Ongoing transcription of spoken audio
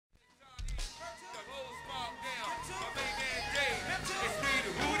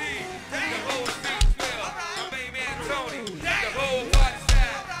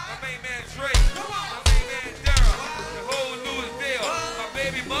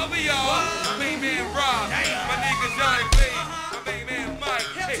over y'all. My main man Rob, my nigga Johnny Blaze, my main man Mike,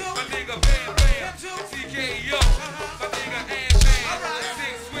 hey, my nigga Bam Bam, TKO, my nigga Ant-Man,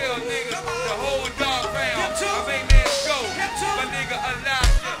 Six Swill nigga, the whole dog round, my main man Go, my nigga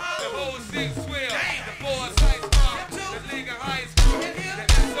Elijah, the whole Six Swill, the boys high school, the nigga high school, the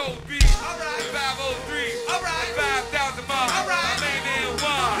SOB, the 503, the 5,000 mile, my main man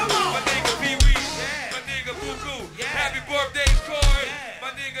Juan, my nigga Pee-wee, my nigga Buku, happy birthday Corey, my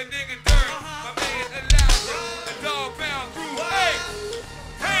nigga Dirt, my man Elijah, the dog pound crew, hey,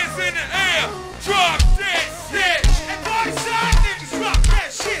 hands in the air, drop that shit, and party side niggas drop that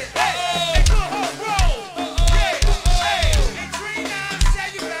shit, hey, and go home roll, yeah, hey, and 3-9 say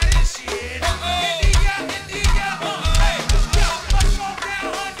you got this shit,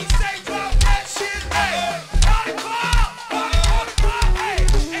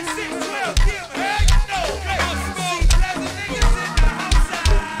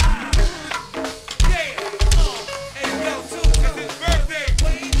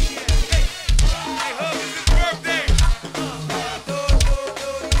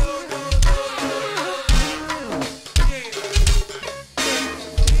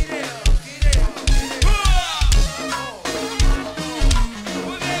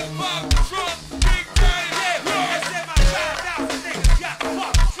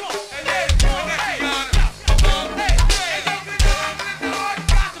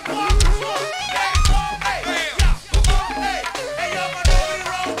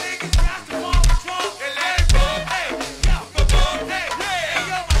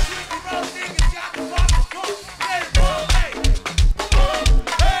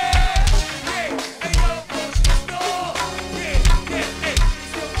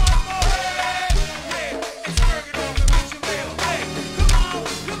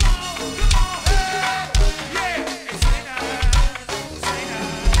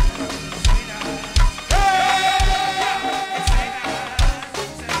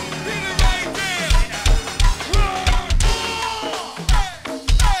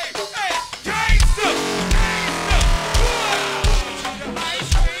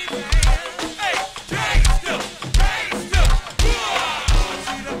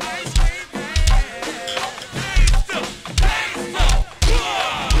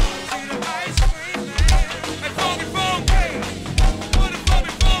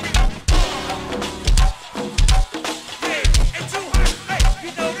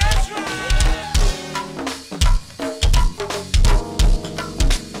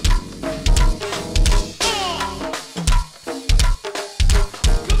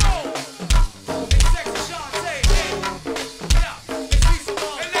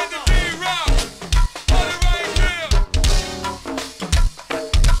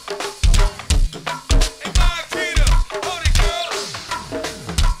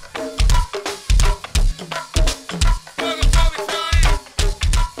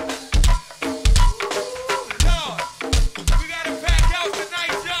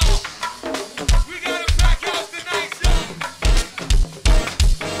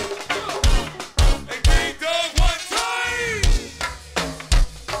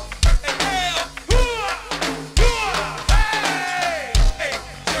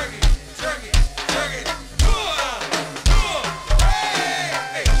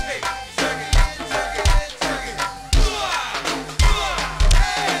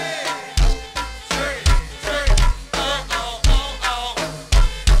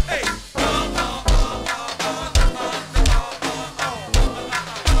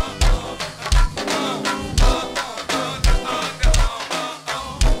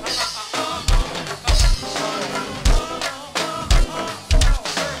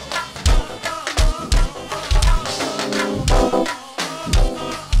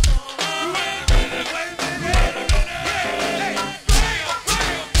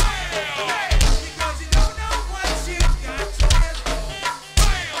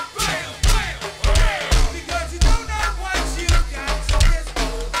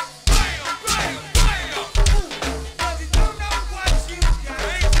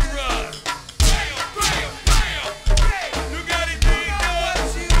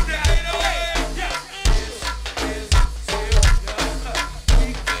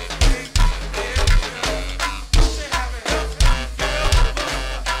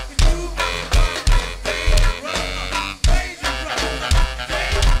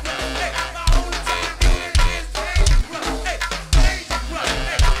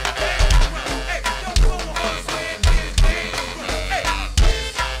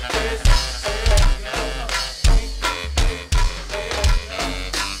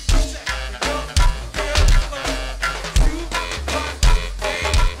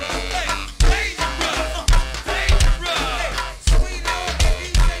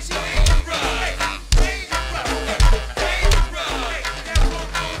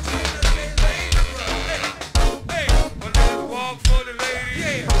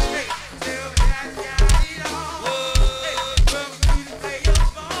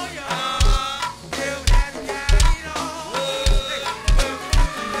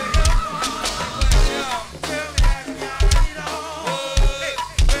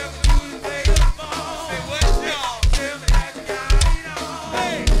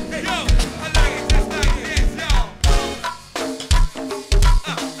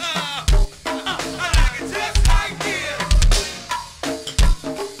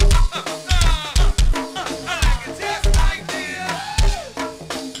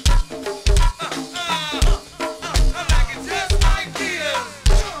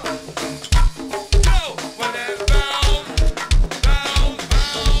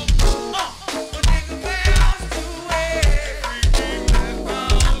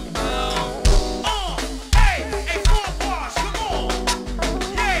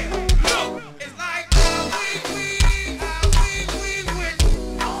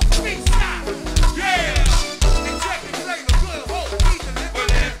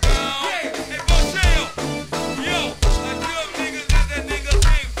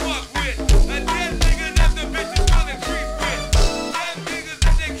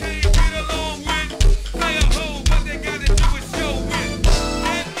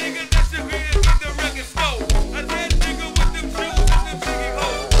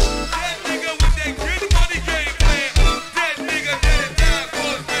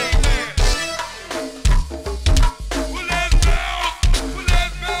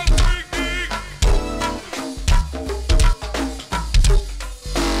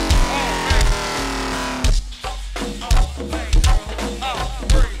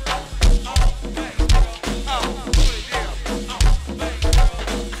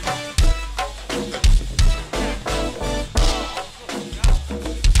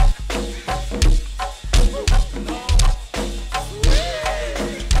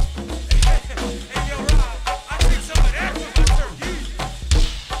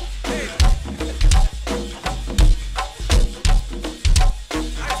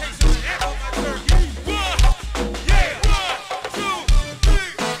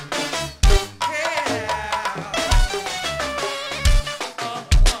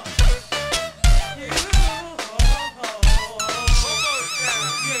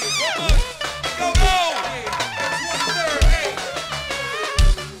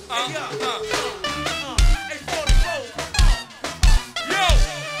 Yo,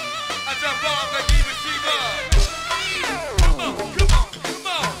 I drop bombs like Eva Shiva. Come on, come on, come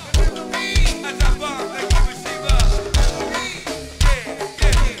on. I drop bombs like Eva Shiva. Yeah,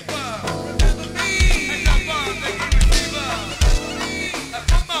 yeah, wow. I drop bombs like Eva Shiva.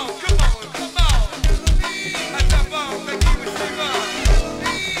 Come on, come on, come on. I drop bombs like Eva Shiva.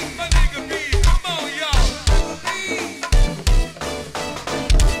 My nigga B, come on, y'all.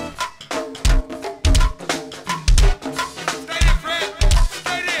 Stay there, Fred.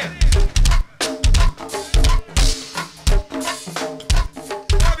 Stay there.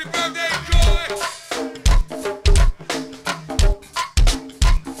 Happy birthday, Joy.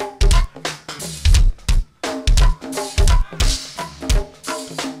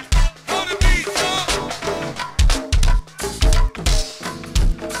 Hold the beat, y'all.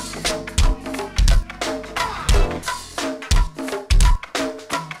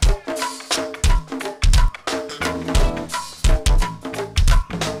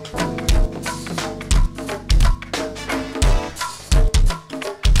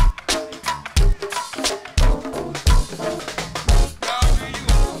 Y'all do you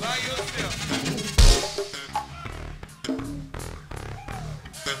all by yourself.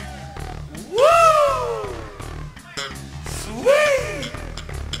 Woo! Sweet!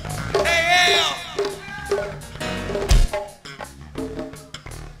 Hey, Al!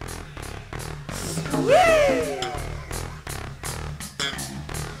 Sweet!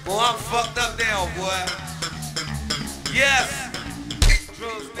 Boy, I'm fucked up now, boy. Yes!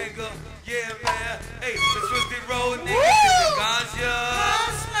 Drugs, nigga. Yeah, man. Hey, the twisted road, nigga. This is ganja.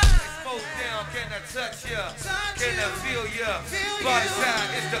 Smoke down, can I touch ya? Can I feel ya? Body time,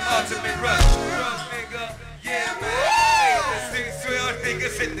 it's the ultimate rush. Drugs, nigga. Yeah, man. Hey, the 612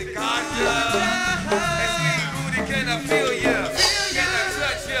 niggas hit the ganja. And sweet booty, can I feel ya? Can I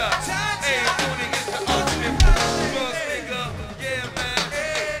touch ya? Hey, booty, it's the ultimate rush. Drugs, nigga. Yeah, man.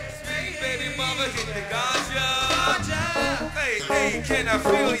 Hey, sweet baby mama hit the ganja. Hey, hey, can I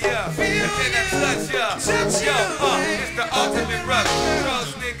feel ya? Can I touch ya? Yo, it's the ultimate rush.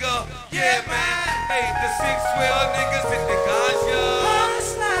 Drugs, nigga. Yeah, man. Hey, the 612 niggas hit the ganja.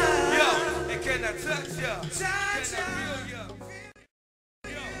 Yo, and can I touch ya? Can I feel ya?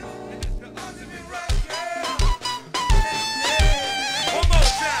 Yo, and it's the ultimate rush. One more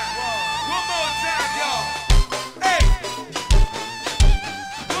time. One more time, y'all. Hey.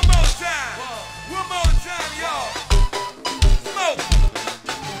 One more time. One more time, y'all. Smoke.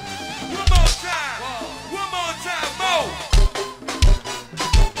 One more time. One more time, more.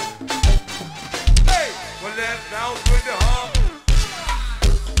 Hey. Well, let's bounce with the